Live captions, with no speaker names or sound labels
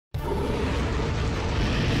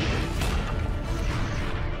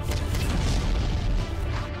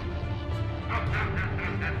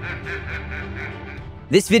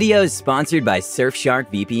This video is sponsored by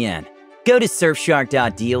Surfshark VPN. Go to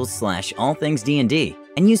surfshark.deals/allthingsdnd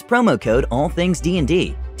and use promo code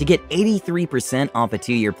allthingsdnd to get 83% off a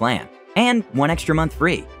 2-year plan and 1 extra month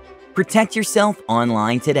free. Protect yourself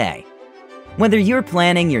online today. Whether you're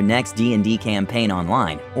planning your next D&D campaign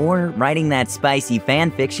online or writing that spicy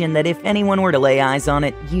fan fiction that if anyone were to lay eyes on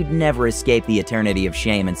it, you'd never escape the eternity of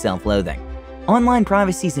shame and self-loathing, online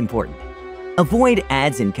privacy is important. Avoid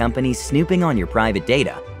ads and companies snooping on your private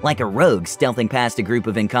data, like a rogue stealthing past a group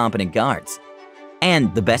of incompetent guards.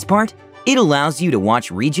 And the best part? It allows you to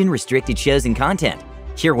watch region-restricted shows and content.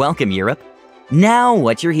 You're welcome, Europe. Now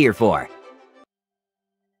what you're here for.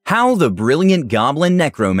 How the brilliant Goblin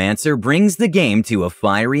Necromancer brings the game to a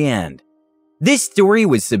fiery end. This story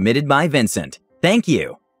was submitted by Vincent. Thank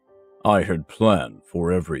you. I had planned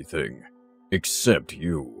for everything, except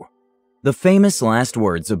you. The famous last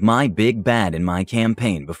words of my big bad in my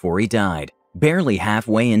campaign before he died, barely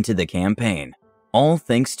halfway into the campaign, all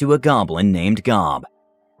thanks to a goblin named Gob.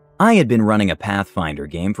 I had been running a Pathfinder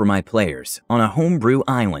game for my players on a homebrew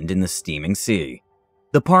island in the steaming sea.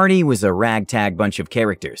 The party was a ragtag bunch of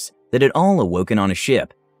characters that had all awoken on a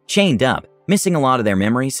ship, chained up, missing a lot of their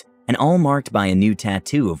memories, and all marked by a new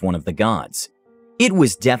tattoo of one of the gods. It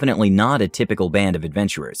was definitely not a typical band of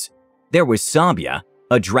adventurers. There was Sabia,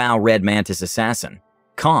 a drow red mantis assassin,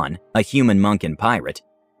 Khan, a human monk and pirate,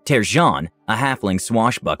 Terjan, a halfling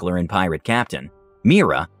swashbuckler and pirate captain,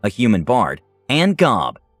 Mira, a human bard, and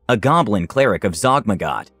Gob, a goblin cleric of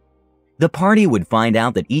Zogmagot. The party would find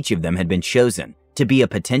out that each of them had been chosen to be a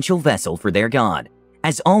potential vessel for their god,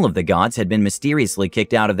 as all of the gods had been mysteriously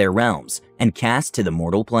kicked out of their realms and cast to the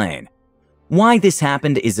mortal plane. Why this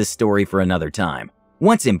happened is a story for another time.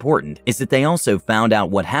 What's important is that they also found out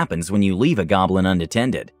what happens when you leave a goblin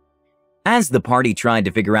unattended. As the party tried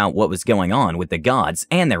to figure out what was going on with the gods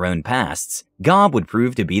and their own pasts, Gob would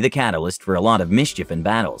prove to be the catalyst for a lot of mischief and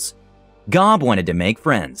battles. Gob wanted to make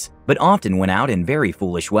friends, but often went out in very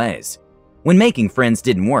foolish ways. When making friends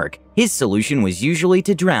didn't work, his solution was usually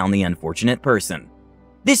to drown the unfortunate person.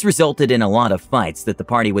 This resulted in a lot of fights that the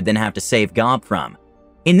party would then have to save Gob from.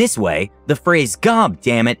 In this way, the phrase "Gob,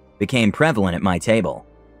 damn it," became prevalent at my table.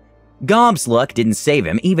 Gob's luck didn't save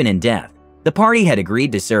him even in death. The party had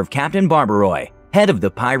agreed to serve Captain Barbaroy, head of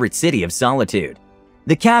the pirate city of Solitude.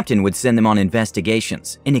 The captain would send them on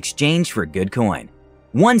investigations in exchange for good coin.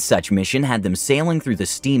 One such mission had them sailing through the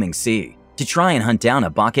steaming sea to try and hunt down a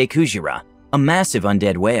Bake Kujira, a massive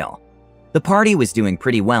undead whale. The party was doing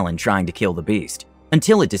pretty well in trying to kill the beast,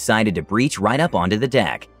 until it decided to breach right up onto the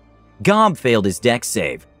deck. Gob failed his dex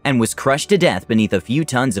save and was crushed to death beneath a few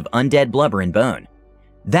tons of undead blubber and bone.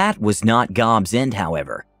 That was not Gob's end,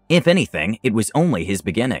 however. If anything, it was only his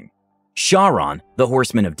beginning. Sharon, the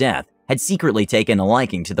horseman of death, had secretly taken a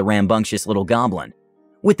liking to the rambunctious little goblin.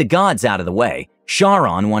 With the gods out of the way,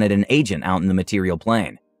 Sharon wanted an agent out in the material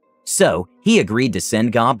plane. So, he agreed to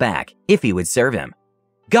send Gob back if he would serve him.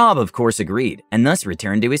 Gob, of course, agreed and thus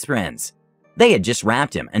returned to his friends. They had just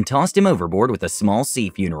wrapped him and tossed him overboard with a small sea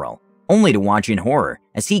funeral, only to watch in horror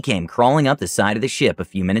as he came crawling up the side of the ship a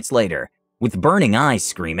few minutes later, with burning eyes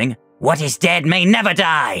screaming, "What is dead may never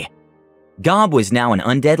die!" Gob was now an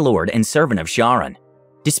undead lord and servant of Sharon.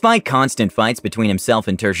 Despite constant fights between himself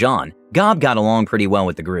and Terjan, Gob got along pretty well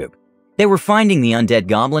with the group. They were finding the undead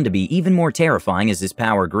goblin to be even more terrifying as his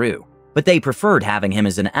power grew, but they preferred having him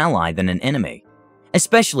as an ally than an enemy,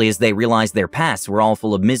 especially as they realized their pasts were all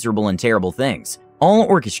full of miserable and terrible things, all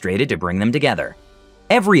orchestrated to bring them together.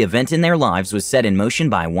 Every event in their lives was set in motion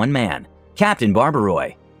by one man, Captain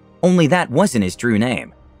Barbaroy. Only that wasn't his true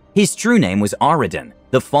name. His true name was Aradin,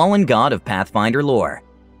 the fallen god of Pathfinder lore.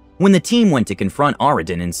 When the team went to confront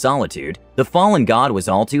Aradin in Solitude, the fallen god was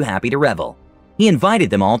all too happy to revel. He invited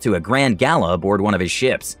them all to a grand gala aboard one of his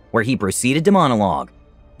ships, where he proceeded to monologue.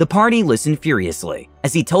 The party listened furiously,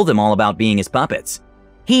 as he told them all about being his puppets.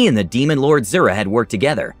 He and the demon lord Zura had worked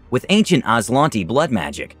together with ancient Aslanti blood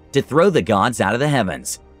magic to throw the gods out of the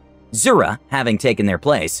heavens. Zura, having taken their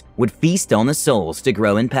place, would feast on the souls to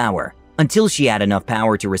grow in power, until she had enough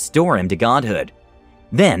power to restore him to godhood.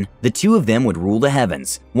 Then, the two of them would rule the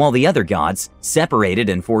heavens, while the other gods, separated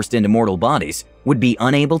and forced into mortal bodies, would be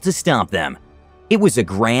unable to stop them. It was a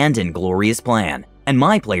grand and glorious plan, and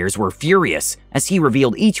my players were furious as he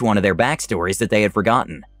revealed each one of their backstories that they had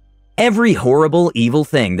forgotten. Every horrible, evil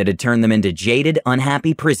thing that had turned them into jaded,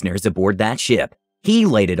 unhappy prisoners aboard that ship, he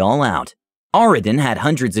laid it all out. Aradin had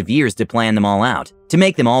hundreds of years to plan them all out, to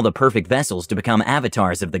make them all the perfect vessels to become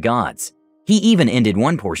avatars of the gods. He even ended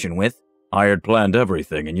one portion with, I had planned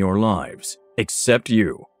everything in your lives, except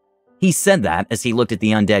you. He said that as he looked at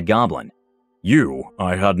the undead goblin. You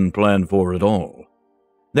I hadn't planned for at all.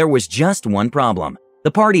 There was just one problem.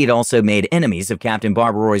 The party had also made enemies of Captain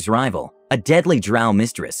Barbaroy's rival, a deadly drow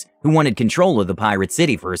mistress who wanted control of the pirate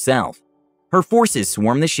city for herself. Her forces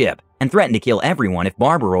swarmed the ship and threatened to kill everyone if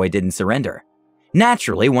Barbaroy didn't surrender.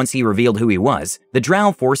 Naturally, once he revealed who he was, the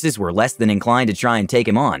drow forces were less than inclined to try and take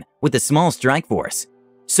him on with a small strike force.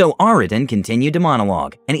 So Aradin continued to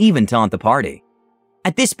monologue and even taunt the party.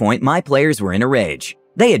 At this point, my players were in a rage.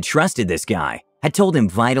 They had trusted this guy, had told him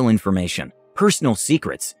vital information, personal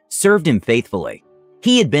secrets, served him faithfully.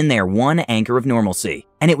 He had been their one anchor of normalcy,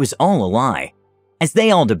 and it was all a lie. As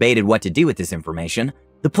they all debated what to do with this information,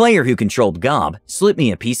 the player who controlled Gob slipped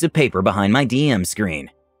me a piece of paper behind my DM screen.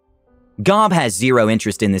 Gob has zero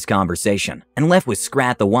interest in this conversation and left with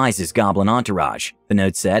Scrat the Wise's goblin entourage, the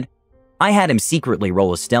note said. I had him secretly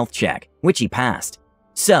roll a stealth check, which he passed.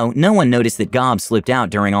 So, no one noticed that Gob slipped out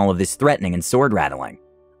during all of this threatening and sword rattling.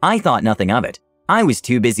 I thought nothing of it. I was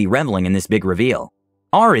too busy reveling in this big reveal.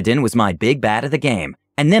 Aradin was my big bad of the game,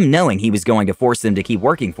 and them knowing he was going to force them to keep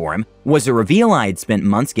working for him was a reveal I had spent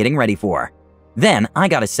months getting ready for. Then, I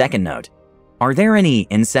got a second note. Are there any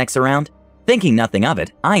insects around? Thinking nothing of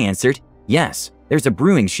it, I answered, yes, there's a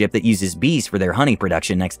brewing ship that uses bees for their honey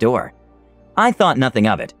production next door. I thought nothing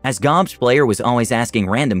of it, as Gob's player was always asking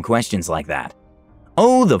random questions like that.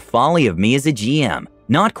 Oh, the folly of me as a GM,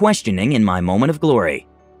 not questioning in my moment of glory.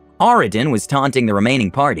 Aradin was taunting the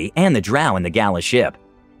remaining party and the drow in the gala ship.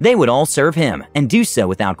 They would all serve him and do so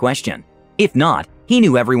without question. If not, he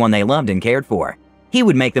knew everyone they loved and cared for. He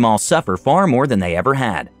would make them all suffer far more than they ever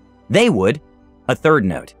had. They would. A third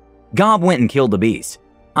note. Gob went and killed the bees.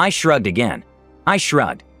 I shrugged again.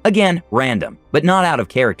 Again, random, but not out of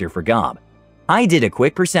character for Gob. I did a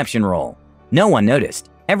quick perception roll. No one noticed.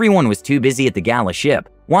 Everyone was too busy at the gala ship,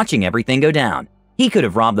 watching everything go down. He could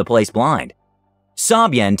have robbed the place blind.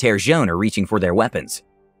 Sabia and Terjon are reaching for their weapons.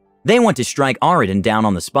 They want to strike Aradin down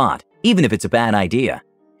on the spot, even if it's a bad idea.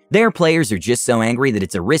 Their players are just so angry that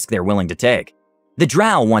it's a risk they're willing to take. The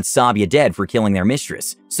drow wants Sabia dead for killing their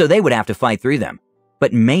mistress, so they would have to fight through them.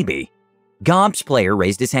 But maybe. Gob's player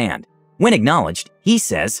raised his hand. When acknowledged, he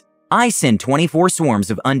says, I send 24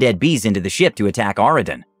 swarms of undead bees into the ship to attack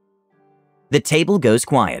Aradin. The table goes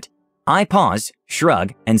quiet. I pause,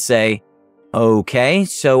 shrug, and say, okay,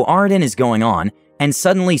 so Aradin is going on, and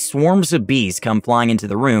suddenly swarms of bees come flying into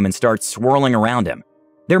the room and start swirling around him.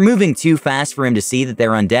 They're moving too fast for him to see that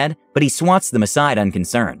they're undead, but he swats them aside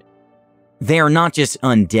unconcerned. They are not just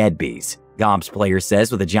undead bees, Gob's player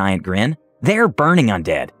says with a giant grin. They're burning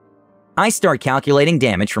undead. I start calculating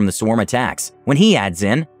damage from the swarm attacks, when he adds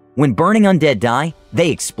in, when burning undead die,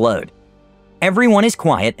 they explode. Everyone is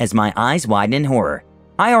quiet as my eyes widen in horror.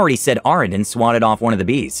 I already said Aradin swatted off one of the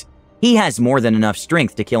bees. He has more than enough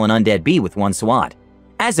strength to kill an undead bee with one swat.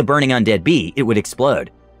 As a burning undead bee, it would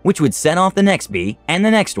explode, which would set off the next bee and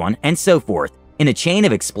the next one and so forth in a chain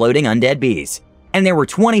of exploding undead bees. And there were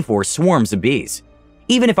 24 swarms of bees.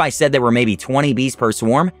 Even if I said there were maybe 20 bees per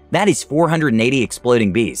swarm, that is 480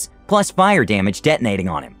 exploding bees, plus fire damage detonating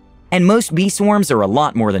on him. And most bee swarms are a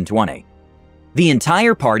lot more than 20. The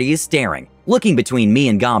entire party is staring, looking between me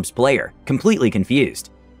and Gob's player, completely confused.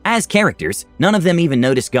 As characters, none of them even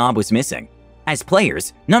noticed Gob was missing. As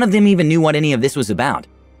players, none of them even knew what any of this was about.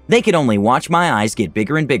 They could only watch my eyes get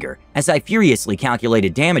bigger and bigger as I furiously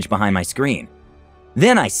calculated damage behind my screen.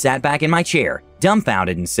 Then I sat back in my chair,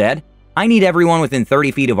 dumbfounded, and said, I need everyone within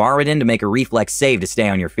 30 feet of Aradin to make a reflex save to stay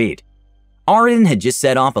on your feet. Aradin had just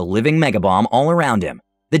set off a living megabomb all around him.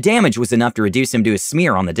 The damage was enough to reduce him to a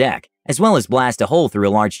smear on the deck, as well as blast a hole through a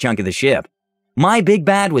large chunk of the ship. My big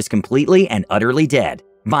bad was completely and utterly dead.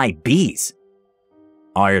 By bees.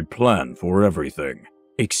 I had planned for everything,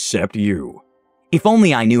 except you. If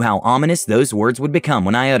only I knew how ominous those words would become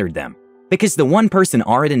when I uttered them. Because the one person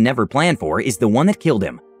Aradin never planned for is the one that killed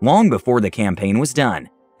him, long before the campaign was done.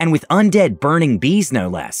 And with undead burning bees no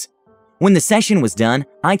less. When the session was done,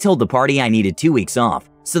 I told the party I needed 2 weeks off,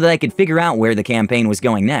 so that I could figure out where the campaign was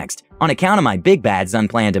going next, on account of my big bad's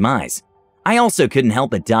unplanned demise. I also couldn't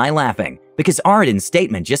help but die laughing, because Aradin's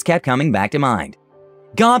statement just kept coming back to mind.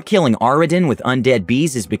 Gob killing Aradin with undead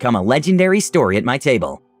bees has become a legendary story at my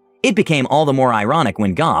table. It became all the more ironic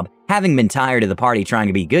when Gob, having been tired of the party trying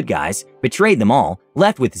to be good guys, betrayed them all,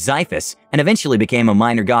 left with Xiphus, and eventually became a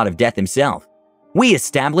minor god of death himself. We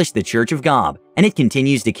established the Church of Gob, and it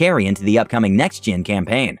continues to carry into the upcoming next-gen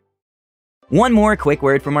campaign. One more quick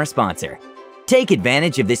word from our sponsor. Take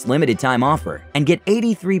advantage of this limited time offer and get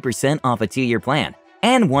 83% off a 2-year plan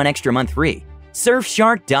and 1 extra month free.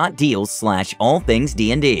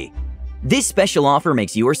 Surfshark.deals/allthingsdnd. This special offer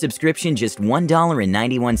makes your subscription just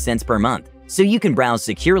 $1.91 per month, so you can browse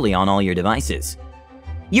securely on all your devices.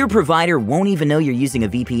 Your provider won't even know you're using a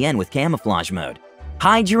VPN with camouflage mode.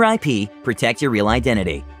 Hide your IP, protect your real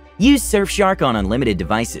identity. Use Surfshark on unlimited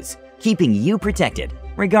devices, keeping you protected,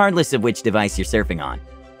 regardless of which device you're surfing on.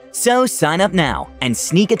 So sign up now and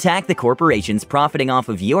sneak attack the corporations profiting off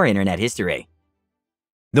of your internet history.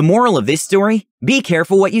 The moral of this story? Be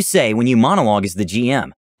careful what you say when you monologue as the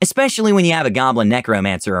GM, especially when you have a Goblin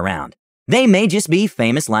Necromancer around. They may just be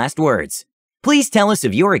famous last words. Please tell us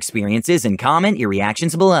of your experiences and comment your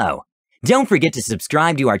reactions below. Don't forget to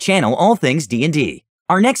subscribe to our channel All Things D&D.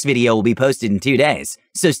 Our next video will be posted in 2 days,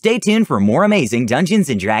 so stay tuned for more amazing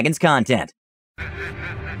Dungeons & Dragons content.